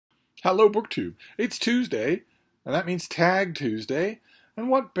Hello, BookTube. It's Tuesday, and that means Tag Tuesday.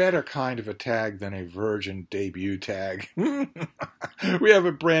 And what better kind of a tag than a virgin debut tag? We have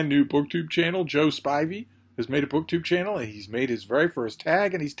a brand new BookTube channel. Joe Spivey has made a BookTube channel, and he's made his very first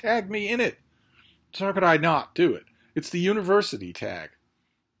tag, and he's tagged me in it. So how could I not do it? It's the university tag.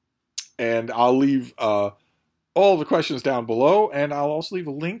 And I'll leave all the questions down below, and I'll also leave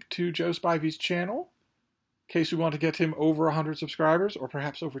a link to Joe Spivey's channel in case we want to get him over 100 subscribers, or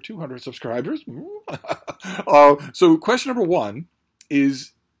perhaps over 200 subscribers. So question number one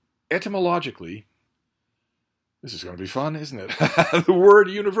is, etymologically, this is going to be fun, isn't it? The word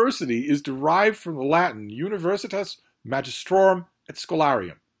university is derived from the Latin universitas, magistrorum, et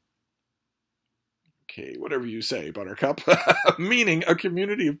scholarium. Okay, whatever you say, Buttercup. Meaning a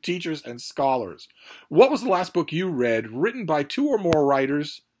community of teachers and scholars. What was the last book you read written by two or more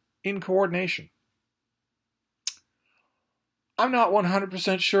writers in coordination? I'm not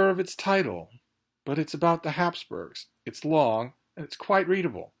 100% sure of its title, but it's about the Habsburgs. It's long, and it's quite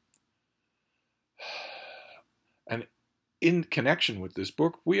readable. And in connection with this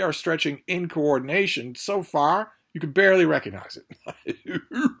book, we are stretching in coordination so far, you can barely recognize it.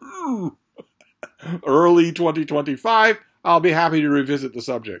 Early 2025, I'll be happy to revisit the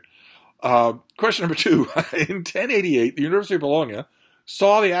subject. Question number two. In 1088, the University of Bologna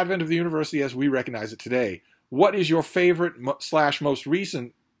saw the advent of the university as we recognize it today. What is your favorite / most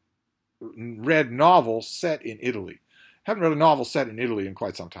recent read novel set in Italy? Haven't read a novel set in Italy in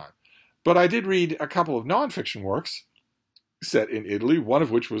quite some time. But I did read a couple of nonfiction works set in Italy, one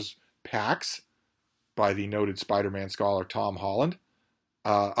of which was Pax by the noted Spider-Man scholar Tom Holland,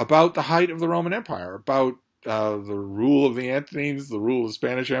 about the height of the Roman Empire, about the rule of the Antonines, the rule of the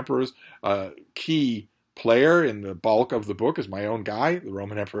Spanish emperors. Key player in the bulk of the book is my own guy, the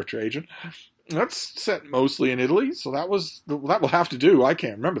Roman Emperor Trajan. That's set mostly in Italy, so that will have to do. I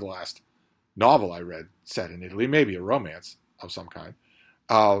can't remember the last novel I read set in Italy, maybe a romance of some kind.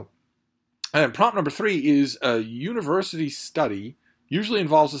 And prompt number three is a university study usually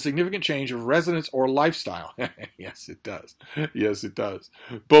involves a significant change of residence or lifestyle. Yes, it does. Yes, it does.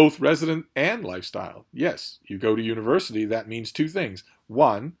 Both resident and lifestyle. Yes, you go to university, that means two things.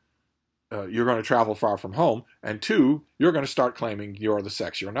 One, you're going to travel far from home, and two, you're going to start claiming you're the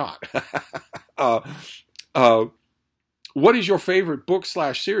sex you're not. What is your favorite book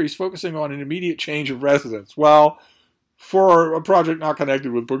 / series focusing on an immediate change of residence? Well, for a project not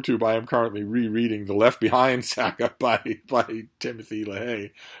connected with BookTube, I am currently rereading the Left Behind saga by Timothy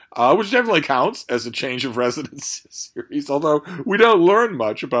LaHaye, which definitely counts as a change of residence series, although we don't learn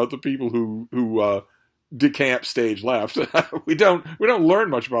much about the people who decamp stage left. we don't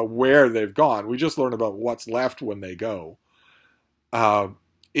learn much about where they've gone. We just learn about what's left when they go. The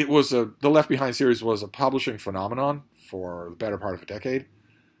Left Behind series was a publishing phenomenon for the better part of a decade.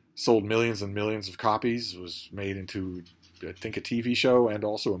 Sold millions and millions of copies. Was made into, I think, a TV show and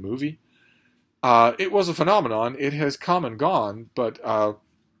also a movie. It was a phenomenon. It has come and gone, but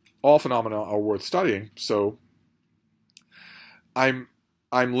all phenomena are worth studying. So I'm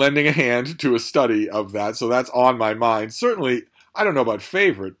lending a hand to a study of that. So that's on my mind. Certainly, I don't know about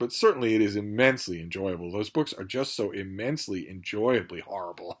favorite, but certainly it is immensely enjoyable. Those books are just so immensely enjoyably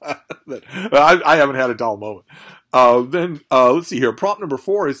horrible that I haven't had a dull moment. Let's see here. Prompt number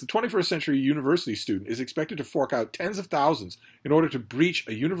four is the 21st century university student is expected to fork out tens of thousands in order to breach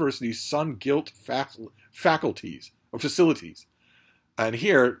a university's sun-gilt faculties or facilities. And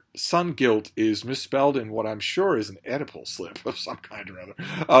here, sun-gilt is misspelled in what I'm sure is an Oedipal slip of some kind or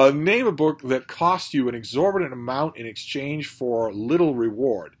other. Name a book that cost you an exorbitant amount in exchange for little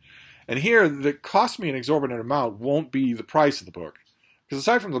reward. And here, the cost me an exorbitant amount won't be the price of the book. Because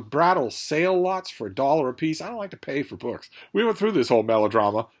aside from the Brattle sale lots for $1 a piece, I don't like to pay for books. We went through this whole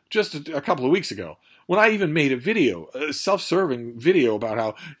melodrama just a couple of weeks ago, when I even made a video, a self-serving video about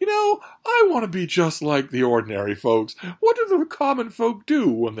how, I want to be just like the ordinary folks. What do the common folk do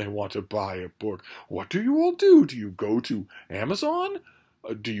when they want to buy a book? What do you all do? Do you go to Amazon?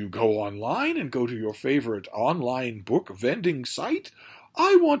 Do you go online and go to your favorite online book vending site?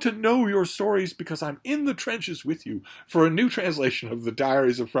 I want to know your stories because I'm in the trenches with you for a new translation of the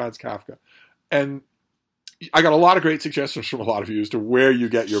Diaries of Franz Kafka. And I got a lot of great suggestions from a lot of you as to where you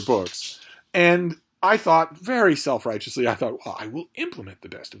get your books. And I thought, very self-righteously, well, I will implement the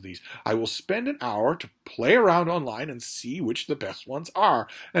best of these. I will spend an hour to play around online and see which the best ones are.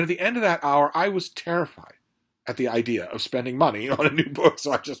 And at the end of that hour, I was terrified at the idea of spending money on a new book.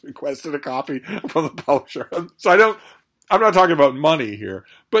 So I just requested a copy from the publisher. So I'm not talking about money here,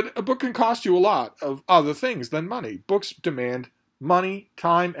 but a book can cost you a lot of other things than money. Books demand money,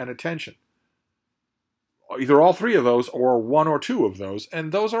 time, and attention. either all three of those or one or two of those,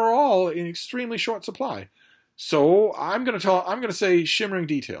 and those are all in extremely short supply. So I'm going to say Shimmering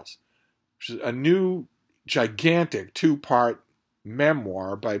Details, which is a new gigantic 2-part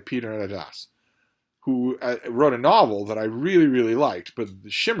memoir by Peter Nadas, who wrote a novel that I really, really liked, but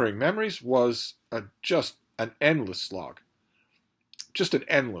the Shimmering Memories was just an endless slog. Just an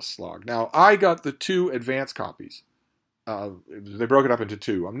endless slog. Now, I got the 2 advance copies. They broke it up into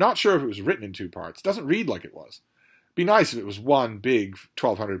 2. I'm not sure if it was written in 2 parts. It doesn't read like it was. It'd be nice if it was one big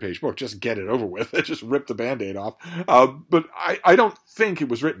 1,200-page book. Just get it over with. Just rip the Band-Aid off. But I don't think it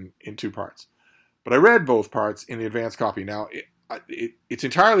was written in 2 parts. But I read both parts in the advance copy. Now, it's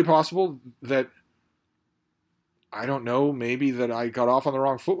entirely possible that, I don't know, maybe that I got off on the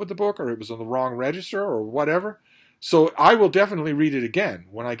wrong foot with the book, or it was on the wrong register, or whatever. So I will definitely read it again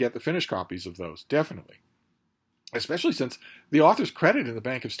when I get the finished copies of those. Definitely. Especially since the author's credit in the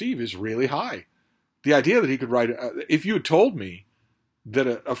Bank of Steve is really high. The idea that he could write, if you had told me that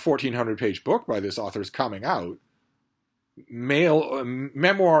a 1,400-page book by this author is coming out,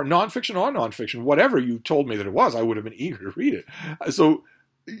 memoir, nonfiction or nonfiction, whatever you told me that it was, I would have been eager to read it. So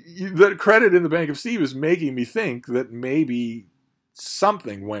the credit in the Bank of Steve is making me think that maybe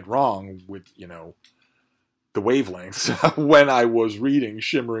something went wrong with, the wavelengths when I was reading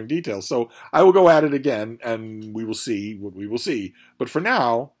Shimmering Details. So I will go at it again, and we will see what we will see. But for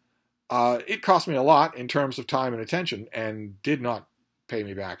now, it cost me a lot in terms of time and attention, and did not pay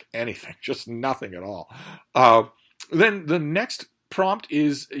me back anything, just nothing at all. Then the next prompt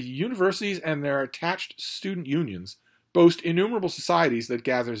is universities and their attached student unions boast innumerable societies that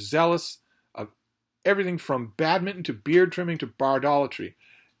gather zealous of everything from badminton to beard trimming to bardolatry.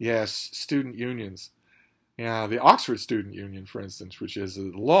 Yes, student unions. Yeah, the Oxford Student Union, for instance, which is a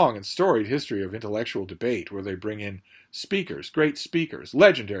long and storied history of intellectual debate where they bring in speakers, great speakers,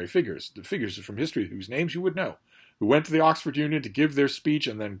 legendary figures, the figures from history whose names you would know, who went to the Oxford Union to give their speech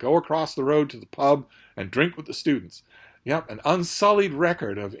and then go across the road to the pub and drink with the students. Yep, an unsullied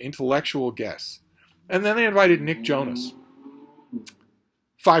record of intellectual guests. And then they invited Nick Jonas.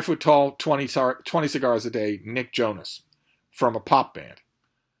 5 foot tall, 20 cigars a day, Nick Jonas, from a pop band,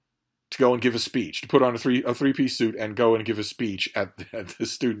 to go and give a speech, to put on a three-piece suit and go and give a speech at the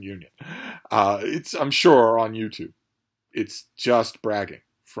student union. It's, I'm sure, on YouTube. It's just bragging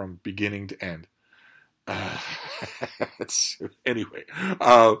from beginning to end. Anyway,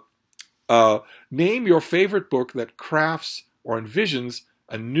 name your favorite book that crafts or envisions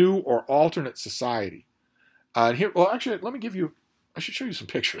a new or alternate society. And here, well, actually, let me give you, I should show you some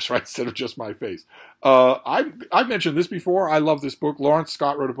pictures, right, instead of just my face. I've mentioned this before. I love this book. Lawrence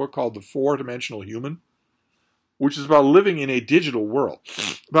Scott wrote a book called The Four-Dimensional Human, which is about living in a digital world,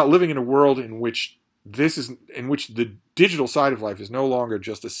 about living in a world in which the digital side of life is no longer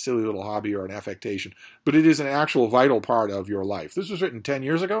just a silly little hobby or an affectation, but it is an actual vital part of your life. This was written 10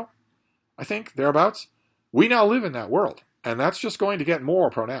 years ago, I think, thereabouts. We now live in that world, and that's just going to get more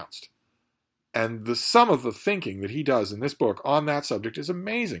pronounced. And some of the thinking that he does in this book on that subject is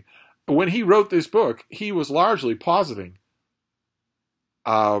amazing. When he wrote this book, he was largely positing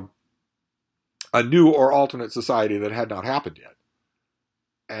a new or alternate society that had not happened yet.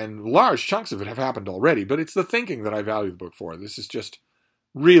 And large chunks of it have happened already, but it's the thinking that I value the book for. This is just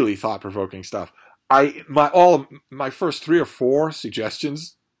really thought-provoking stuff. All of my first 3 or 4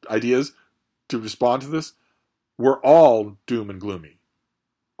 suggestions, ideas to respond to this, were all doom and gloomy,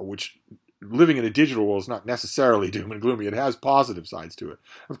 which living in a digital world is not necessarily doom and gloomy. It has positive sides to it.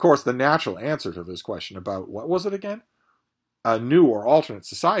 Of course, the natural answer to this question about, what was it again? A new or alternate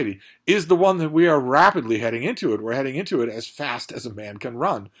society is the one that we are rapidly heading into it. We're heading into it as fast as a man can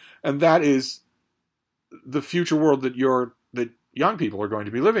run. And that is the future world that young people are going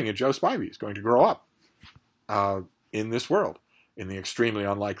to be living in. Joe Spivey is going to grow up in this world. In the extremely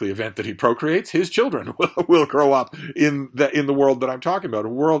unlikely event that he procreates, his children will grow up in the world that I'm talking about, a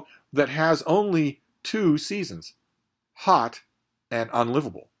world that has only 2 seasons, hot and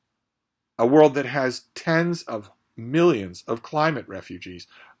unlivable. A world that has tens of millions of climate refugees.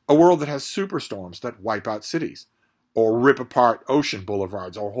 A world that has superstorms that wipe out cities or rip apart ocean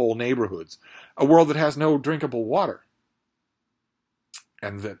boulevards or whole neighborhoods. A world that has no drinkable water.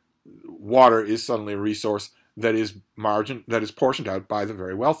 And that water is suddenly a resource that is portioned out by the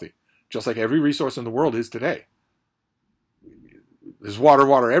very wealthy, just like every resource in the world is today. There's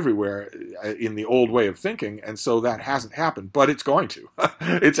water everywhere in the old way of thinking, and so that hasn't happened, but it's going to.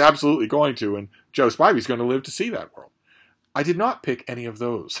 It's absolutely going to, and Joe Spivey's going to live to see that world. I did not pick any of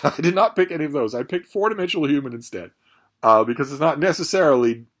those. I picked Four-Dimensional Human instead, because it's not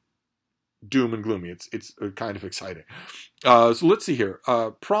necessarily doom and gloomy. It's kind of exciting. So let's see here.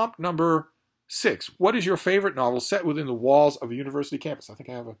 Prompt number 6. What is your favorite novel set within the walls of a university campus? I think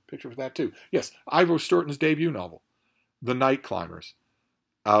I have a picture of that too. Yes, Ivor Stourton's debut novel, The Night Climbers.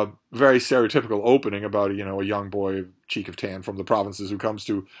 Very stereotypical opening about, a young boy, cheek of tan from the provinces who comes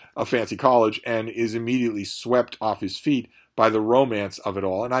to a fancy college and is immediately swept off his feet by the romance of it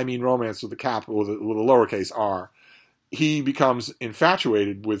all. And I mean romance with a capital, with a lowercase r. He becomes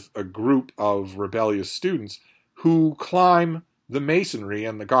infatuated with a group of rebellious students who climb the masonry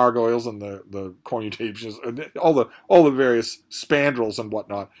and the gargoyles and the cornutations, all the various spandrels and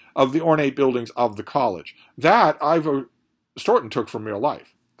whatnot of the ornate buildings of the college. That Ivor Stourton took from real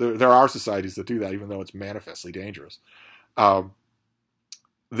life. There are societies that do that, even though it's manifestly dangerous. The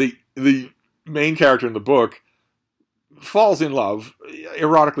main character in the book falls in love,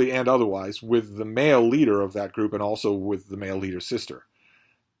 erotically and otherwise, with the male leader of that group and also with the male leader's sister.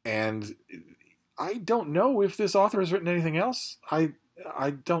 And I don't know if this author has written anything else. I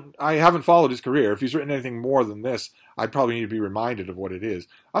haven't followed his career. If he's written anything more than this, I'd probably need to be reminded of what it is.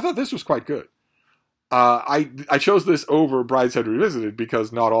 I thought this was quite good. I chose this over Brideshead Revisited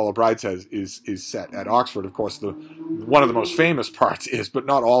because not all of Brideshead is set at Oxford. Of course, one of the most famous parts is, but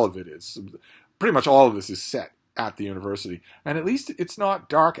not all of it is. Pretty much all of this is set at the university, and at least it's not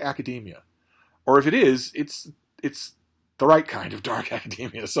dark academia, or if it is, it's the right kind of dark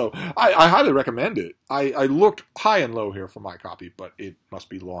academia. So I highly recommend it. I looked high and low here for my copy, but it must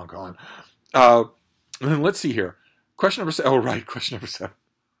be long gone. And then let's see here. Question number 7. Oh, right, question number 7.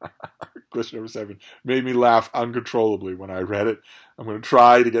 Question number 7 made me laugh uncontrollably when I read it. I'm going to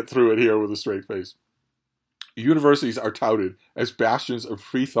try to get through it here with a straight face. Universities are touted as bastions of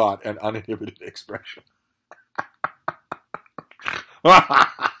free thought and uninhibited expression. Okay.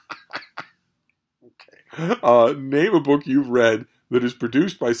 Name a book you've read that is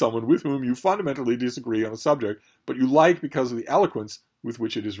produced by someone with whom you fundamentally disagree on a subject, but you like because of the eloquence with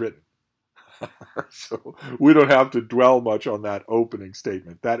which it is written. So we don't have to dwell much on that opening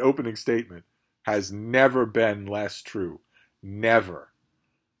statement. That opening statement has never been less true. Never.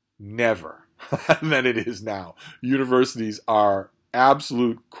 Never. Than it is now. Universities are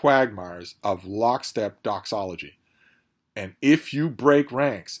absolute quagmires of lockstep doxology. And if you break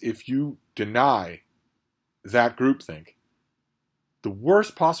ranks, if you deny that groupthink, the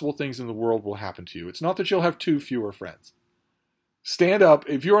worst possible things in the world will happen to you. It's not that you'll have 2 fewer friends. Stand up,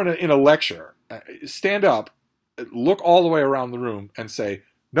 if you're in a lecture, stand up, look all the way around the room and say,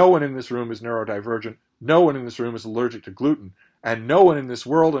 no one in this room is neurodivergent, no one in this room is allergic to gluten, and no one in this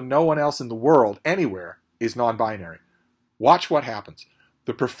world and no one else in the world, anywhere, is non-binary. Watch what happens.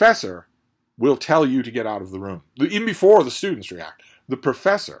 The professor will tell you to get out of the room. Even before the students react, the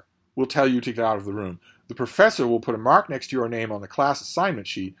professor will tell you to get out of the room. The professor will put a mark next to your name on the class assignment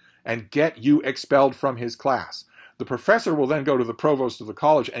sheet and get you expelled from his class. The professor will then go to the provost of the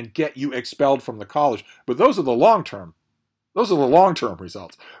college and get you expelled from the college. But those are the long-term. Those are the long-term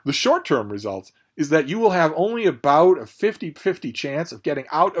results. The short-term results is that you will have only about a 50-50 chance of getting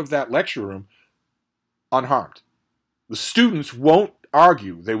out of that lecture room unharmed. The students won't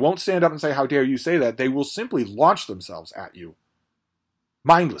argue. They won't stand up and say, how dare you say that? They will simply launch themselves at you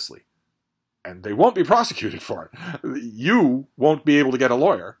mindlessly. And they won't be prosecuted for it. You won't be able to get a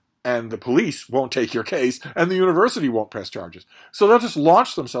lawyer. And the police won't take your case, and the university won't press charges. So they'll just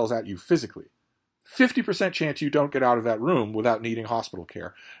launch themselves at you physically. 50% chance you don't get out of that room without needing hospital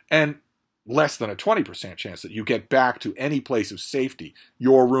care, and less than a 20% chance that you get back to any place of safety,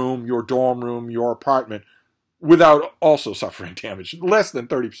 your room, your dorm room, your apartment, without also suffering damage. Less than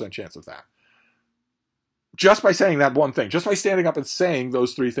 30% chance of that. Just by saying that one thing, just by standing up and saying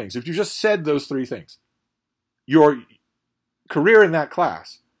those 3 things. If you just said those 3 things, your career in that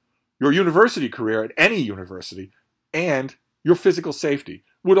class, your university career at any university, and your physical safety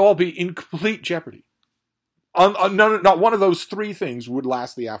would all be in complete jeopardy. Not one of those 3 things would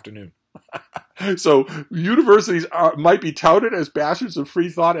last the afternoon. So universities might be touted as bastions of free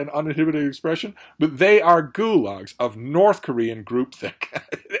thought and uninhibited expression, but they are gulags of North Korean groupthink.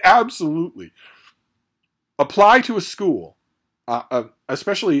 Absolutely. Apply to a school,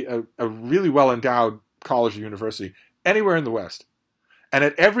 especially a really well-endowed college or university, anywhere in the West. And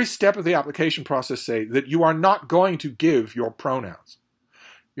at every step of the application process say that you are not going to give your pronouns.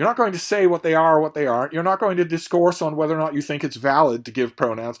 You're not going to say what they are or what they aren't. You're not going to discourse on whether or not you think it's valid to give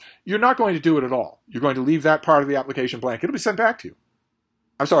pronouns. You're not going to do it at all. You're going to leave that part of the application blank. It'll be sent back to you.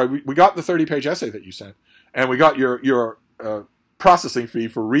 I'm sorry, we got the 30-page essay that you sent, and we got your processing fee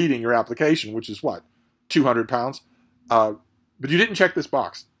for reading your application, which is what, £200? But you didn't check this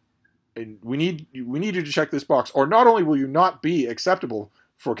box. And we need you to check this box, or not only will you not be acceptable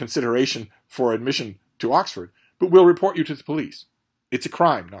for consideration for admission to Oxford, but we'll report you to the police. It's a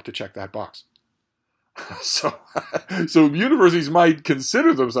crime not to check that box. So, so universities might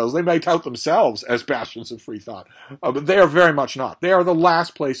consider themselves, they might tout themselves as bastions of free thought, but they are very much not. They are the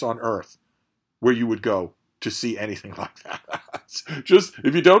last place on earth where you would go to see anything like that. Just,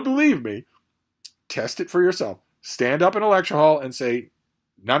 if you don't believe me, test it for yourself. Stand up in a lecture hall and say,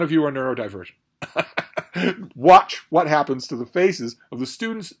 none of you are neurodivergent. Watch what happens to the faces of the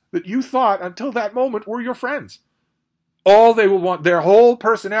students that you thought until that moment were your friends. All they will want, their whole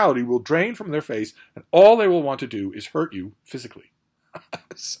personality will drain from their face, and all they will want to do is hurt you physically.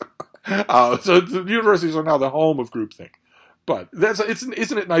 So the universities are now the home of groupthink. But isn't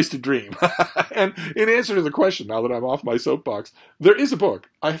it nice to dream? And in answer to the question, now that I'm off my soapbox, there is a book.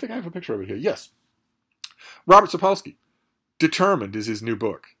 I think I have a picture of it here. Yes. Robert Sapolsky. Determined is his new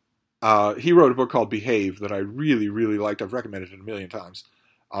book. He wrote a book called Behave that I really, really liked. I've recommended it a million times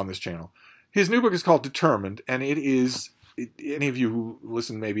on this channel. His new book is called Determined, and it is, any of you who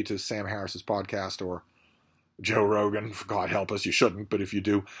listen maybe to Sam Harris's podcast or Joe Rogan, God help us, you shouldn't, but if you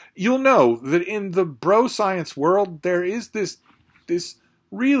do, you'll know that in the bro science world, there is this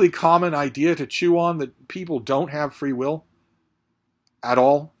really common idea to chew on that people don't have free will at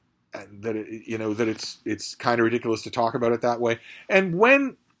all, and that it's kind of ridiculous to talk about it that way. And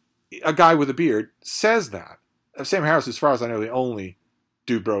when a guy with a beard says that, Sam Harris, as far as I know, the only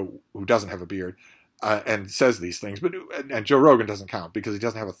dude bro who doesn't have a beard, and says these things, and Joe Rogan doesn't count because he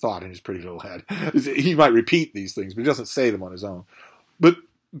doesn't have a thought in his pretty little head. He might repeat these things, but he doesn't say them on his own. But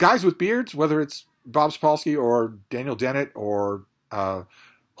guys with beards, whether it's Bob Sapolsky or Daniel Dennett or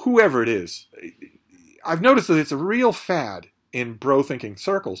whoever it is, I've noticed that it's a real fad in bro-thinking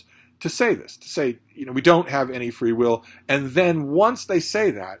circles to say this, to say, we don't have any free will, and then once they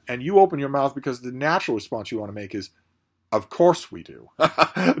say that, and you open your mouth because the natural response you want to make is, of course we do.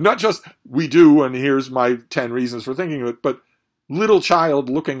 Not just we do, and here's my 10 reasons for thinking of it, but little child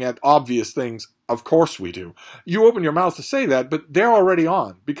looking at obvious things, of course we do. You open your mouth to say that, but they're already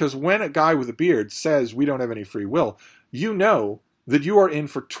on. Because when a guy with a beard says we don't have any free will, you know that you are in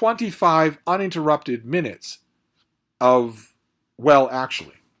for 25 uninterrupted minutes of, well,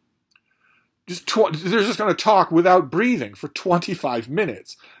 actually. They're just going to talk without breathing for 25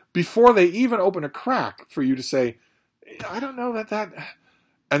 minutes before they even open a crack for you to say, I don't know that...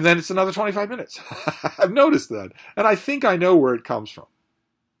 And then it's another 25 minutes. I've noticed that. And I think I know where it comes from.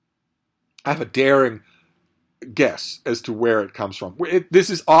 I have a daring guess as to where it comes from. This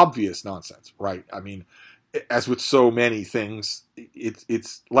is obvious nonsense, right? I mean, as with so many things,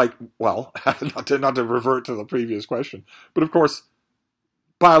 it's like, well, not to revert to the previous question, but of course,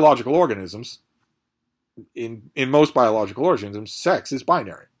 biological organisms, in most biological organisms, sex is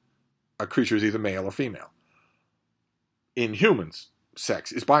binary. A creature is either male or female. In humans,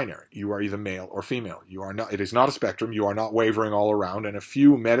 sex is binary. You are either male or female. You are not. It is not a spectrum. You are not wavering all around. And a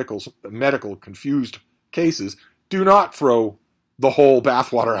few medical confused cases do not throw the whole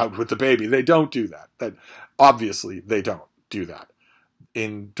bathwater out with the baby. They don't do that. That obviously they don't do that.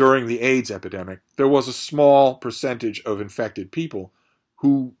 During the AIDS epidemic, there was a small percentage of infected people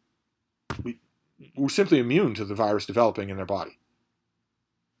who were simply immune to the virus developing in their body.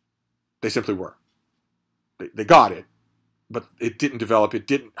 They simply were. They got it. But it didn't develop, it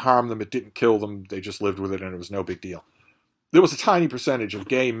didn't harm them, it didn't kill them, they just lived with it and it was no big deal. There was a tiny percentage of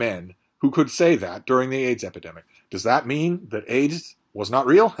gay men who could say that during the AIDS epidemic. Does that mean that AIDS was not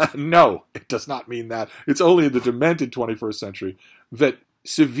real? No, it does not mean that. It's only in the demented 21st century that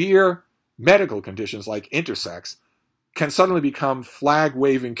severe medical conditions like intersex can suddenly become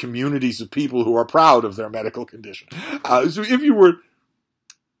flag-waving communities of people who are proud of their medical condition. So if you were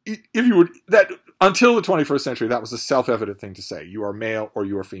that... Until the 21st century, that was a self-evident thing to say. You are male or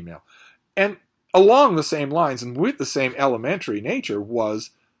you are female. And along the same lines and with the same elementary nature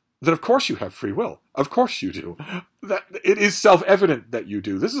was that of course you have free will. Of course you do. That it is self-evident that you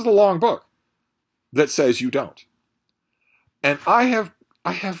do. This is a long book that says you don't. And I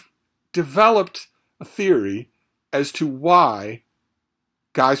have developed a theory as to why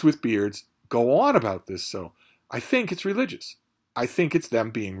guys with beards go on about this. So I think it's religious. I think it's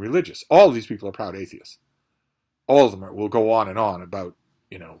them being religious. All of these people are proud atheists. All of them will go on and on about,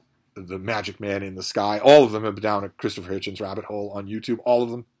 the magic man in the sky. All of them have been down at Christopher Hitchens' rabbit hole on YouTube. All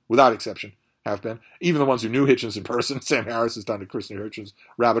of them, without exception, have been. Even the ones who knew Hitchens in person. Sam Harris has done a Christopher Hitchens'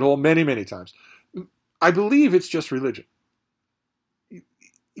 rabbit hole many, many times. I believe it's just religion.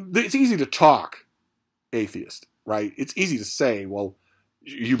 It's easy to talk atheist, right? It's easy to say, well,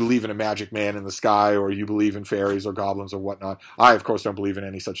 you believe in a magic man in the sky, or you believe in fairies or goblins or whatnot. I, of course, don't believe in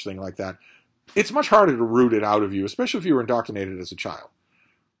any such thing like that. It's much harder to root it out of you, especially if you were indoctrinated as a child.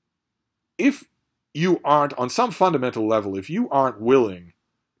 If you aren't, on some fundamental level, if you aren't willing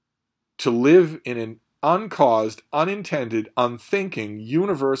to live in an uncaused, unintended, unthinking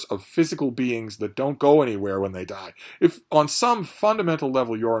universe of physical beings that don't go anywhere when they die. If on some fundamental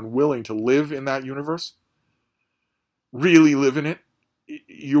level you're unwilling to live in that universe, really live in it,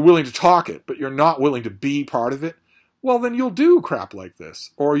 you're willing to talk it, but you're not willing to be part of it, well, then you'll do crap like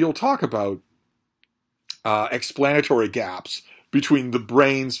this. Or you'll talk about explanatory gaps between the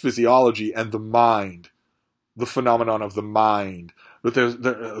brain's physiology and the mind, the phenomenon of the mind. But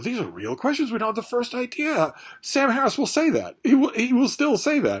these are real questions. We don't have the first idea. Sam Harris will say that. He will still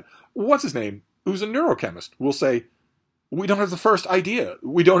say that. What's his name? Who's a neurochemist, will say, we don't have the first idea.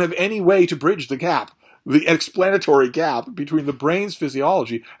 We don't have any way to bridge the gap, the explanatory gap between the brain's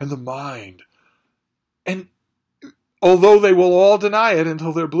physiology and the mind. And although they will all deny it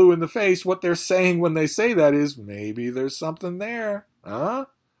until they're blue in the face, what they're saying when they say that is, maybe there's something there. Huh?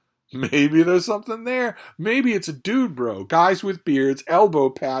 Maybe there's something there. Maybe it's a dude bro, guys with beards, elbow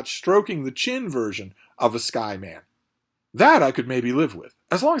patch, stroking the chin version of a sky man. That I could maybe live with,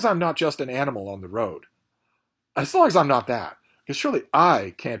 as long as I'm not just an animal on the road. As long as I'm not that. Because surely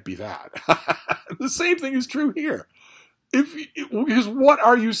I can't be that. The same thing is true here. Because what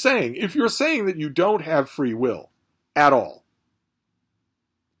are you saying? If you're saying that you don't have free will at all,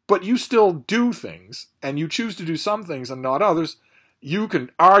 but you still do things, and you choose to do some things and not others, you can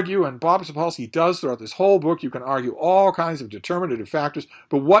argue, and Bob Sapolsky does throughout this whole book, you can argue all kinds of determinative factors,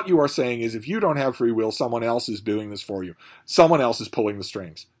 but what you are saying is if you don't have free will, someone else is doing this for you. Someone else is pulling the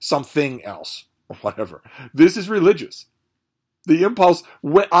strings. Something else, or whatever. This is religious. The impulse,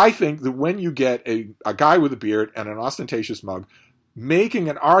 I think that when you get a guy with a beard and an ostentatious mug making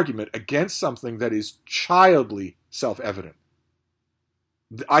an argument against something that is childly self-evident,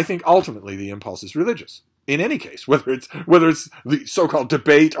 I think ultimately the impulse is religious. In any case, whether it's the so-called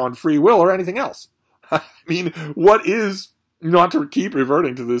debate on free will or anything else. I mean, what is, not to keep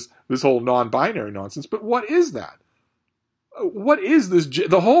reverting to this whole non-binary nonsense, but what is that? What is this?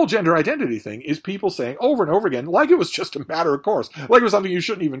 The whole gender identity thing is people saying over and over again, like it was just a matter of course, like it was something you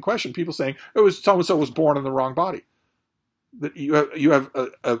shouldn't even question, people saying it was so-and-so was born in the wrong body. That you have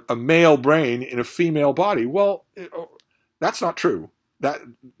a male brain in a female body. Well, that's not true. That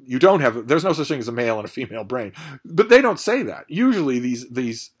you don't have, there's no such thing as a male and a female brain. But they don't say that. Usually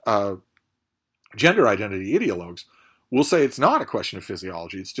these gender identity ideologues will say it's not a question of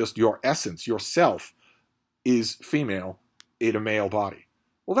physiology. It's just your essence, yourself is female in a male body.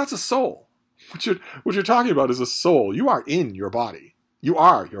 Well, that's a soul. What you're talking about is a soul. You are in your body. You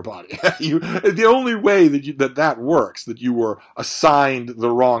are your body. The only way that works, that you were assigned the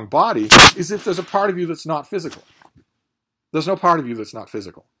wrong body, is if there's a part of you that's not physical. There's no part of you that's not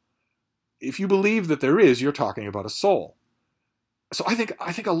physical. If you believe that there is, you're talking about a soul. So I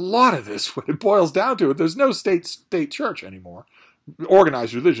think a lot of this, when it boils down to it, there's no state church anymore.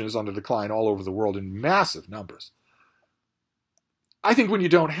 Organized religion is on the decline all over the world in massive numbers. I think when you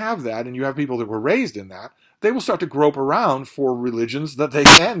don't have that, and you have people that were raised in that, they will start to grope around for religions that they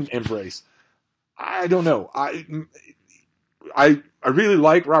can embrace. I don't know. I really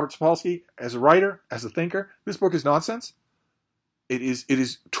like Robert Sapolsky as a writer, as a thinker. This book is nonsense. It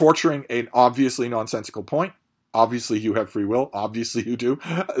is torturing an obviously nonsensical point. Obviously you have free will. Obviously you do.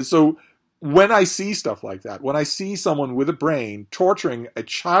 So when I see stuff like that, when I see someone with a brain torturing a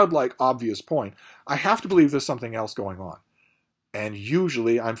childlike obvious point, I have to believe there's something else going on. And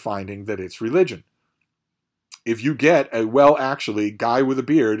usually I'm finding that it's religion. If you get a actually guy with a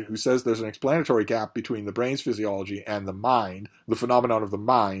beard who says there's an explanatory gap between the brain's physiology and the mind, the phenomenon of the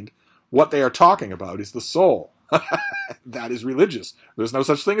mind, what they are talking about is the soul. That is religious. There's no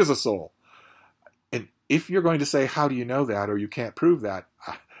such thing as a soul. And if you're going to say, how do you know that, or you can't prove that,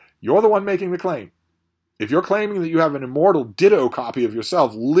 you're the one making the claim. If you're claiming that you have an immortal ditto copy of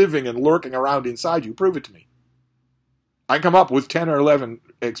yourself living and lurking around inside you, prove it to me. I can come up with 10 or 11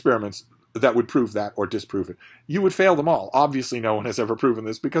 experiments that would prove that or disprove it. You would fail them all. Obviously no one has ever proven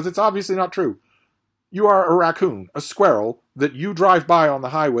this because it's obviously not true. You are a raccoon, a squirrel, that you drive by on the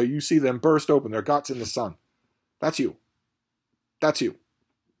highway, you see them burst open their guts in the sun. That's you. That's you.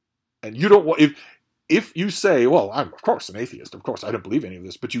 And you don't want, if you say, well, I'm of course an atheist, of course I don't believe any of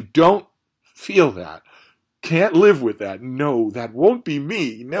this, but you don't feel that, can't live with that, no, that won't be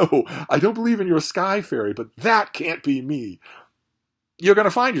me, no, I don't believe in your sky fairy, but that can't be me. You're going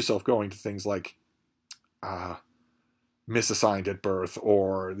to find yourself going to things like misassigned at birth,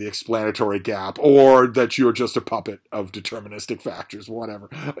 or the explanatory gap, or that you're just a puppet of deterministic factors, whatever.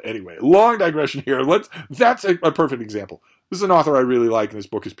 Anyway, long digression here. That's a perfect example. This is an author I really like, and this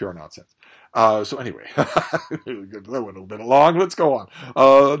book is pure nonsense. So anyway, that went a little bit long. Let's go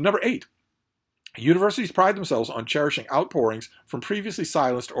on. Number 8. Universities pride themselves on cherishing outpourings from previously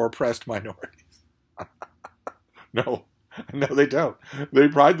silenced or oppressed minorities. No, no, they don't. They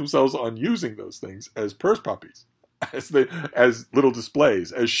pride themselves on using those things as purse puppies, as little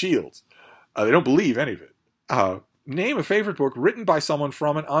displays, as shields. They don't believe any of it. Name a favorite book written by someone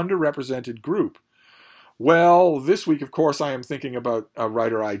from an underrepresented group. Well, this week, of course, I am thinking about a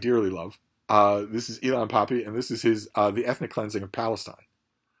writer I dearly love. This is Ilan Pappé, and this is his The Ethnic Cleansing of Palestine.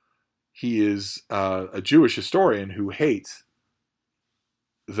 He is a Jewish historian who hates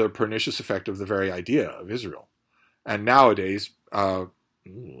the pernicious effect of the very idea of Israel. And nowadays, is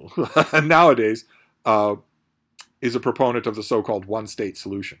a proponent of the so-called one-state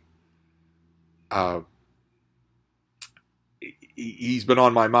solution. He's been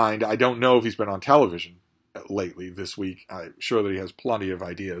on my mind. I don't know if he's been on television lately this week. I'm sure that he has plenty of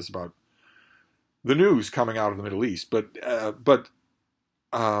ideas about the news coming out of the Middle East. But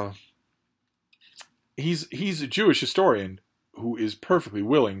he's a Jewish historian who is perfectly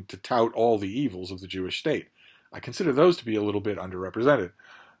willing to tout all the evils of the Jewish state. I consider those to be a little bit underrepresented.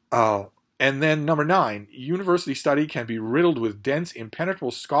 And then number 9, university study can be riddled with dense,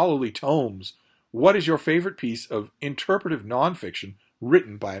 impenetrable scholarly tomes. What is your favorite piece of interpretive nonfiction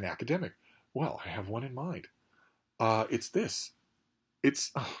written by an academic? Well, I have one in mind. It's this.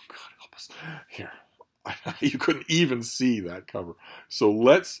 It's, oh God, help us. Here, you couldn't even see that cover. So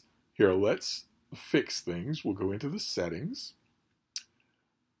let's fix things. We'll go into the settings.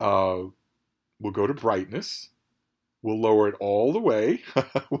 We'll go to brightness. We'll lower it all the way.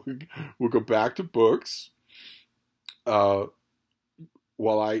 We'll go back to books. While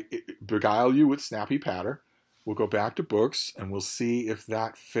I beguile you with snappy patter, we'll go back to books and we'll see if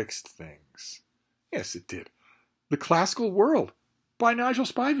that fixed things. Yes, it did. The Classical World by Nigel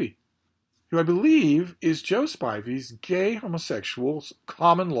Spivey, who I believe is Joe Spivey's gay homosexual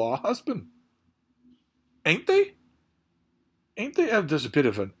common law husband. Ain't they? Ain't they? There's a bit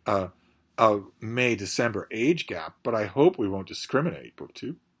of a May-December age gap, but I hope we won't discriminate,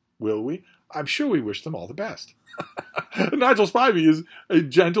 BookTube. Will we? I'm sure we wish them all the best. Nigel Spivey is a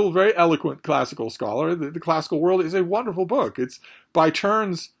gentle, very eloquent classical scholar. The Classical World is a wonderful book. It's by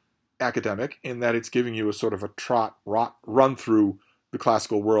turns academic in that it's giving you a sort of a run through the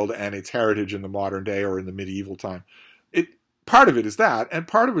classical world and its heritage in the modern day or in the medieval time. Part of it is that, and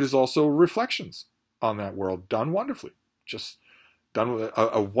part of it is also reflections on that world, done wonderfully. Just done with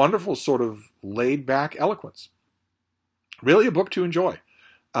a wonderful sort of laid-back eloquence. Really a book to enjoy.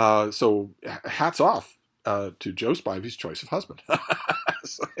 So hats off to Joe Spivey's choice of husband.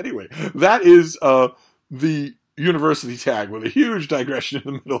 So anyway, that is the university tag with a huge digression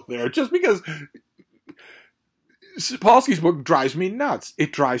in the middle there, just because Sapolsky's book drives me nuts.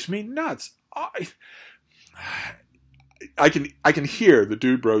 It drives me nuts. I can hear the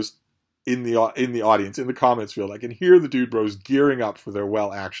dude bros in the audience, in the comments field. I can hear the dude bros gearing up for their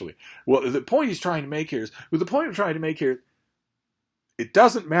well, actually. Well, the point he's trying to make here is, it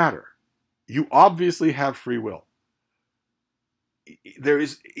doesn't matter. You obviously have free will.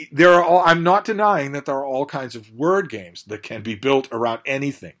 I'm not denying that there are all kinds of word games that can be built around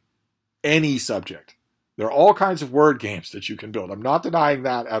anything, any subject. There are all kinds of word games that you can build. I'm not denying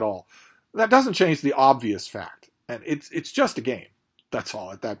that at all. That doesn't change the obvious fact. And it's just a game. That's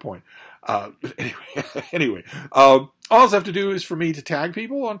all at that point. Anyway, all I have to do is for me to tag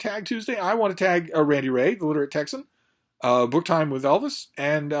people on Tag Tuesday. I want to tag Randy Ray, the Literate Texan, Book Time with Elvis,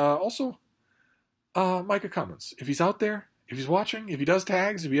 and also Micah Cummins. If he's out there, if he's watching, if he does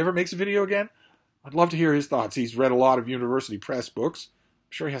tags, if he ever makes a video again, I'd love to hear his thoughts. He's read a lot of university press books.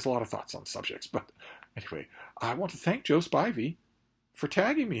 I'm sure he has a lot of thoughts on subjects. But anyway, I want to thank Joe Spivey for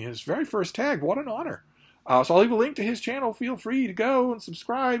tagging me, his very first tag. What an honor. So I'll leave a link to his channel. Feel free to go and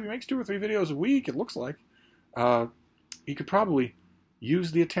subscribe. He makes 2 or 3 videos a week, it looks like. He could probably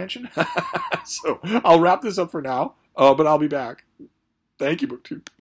use the attention. So I'll wrap this up for now, but I'll be back. Thank you, BookTube.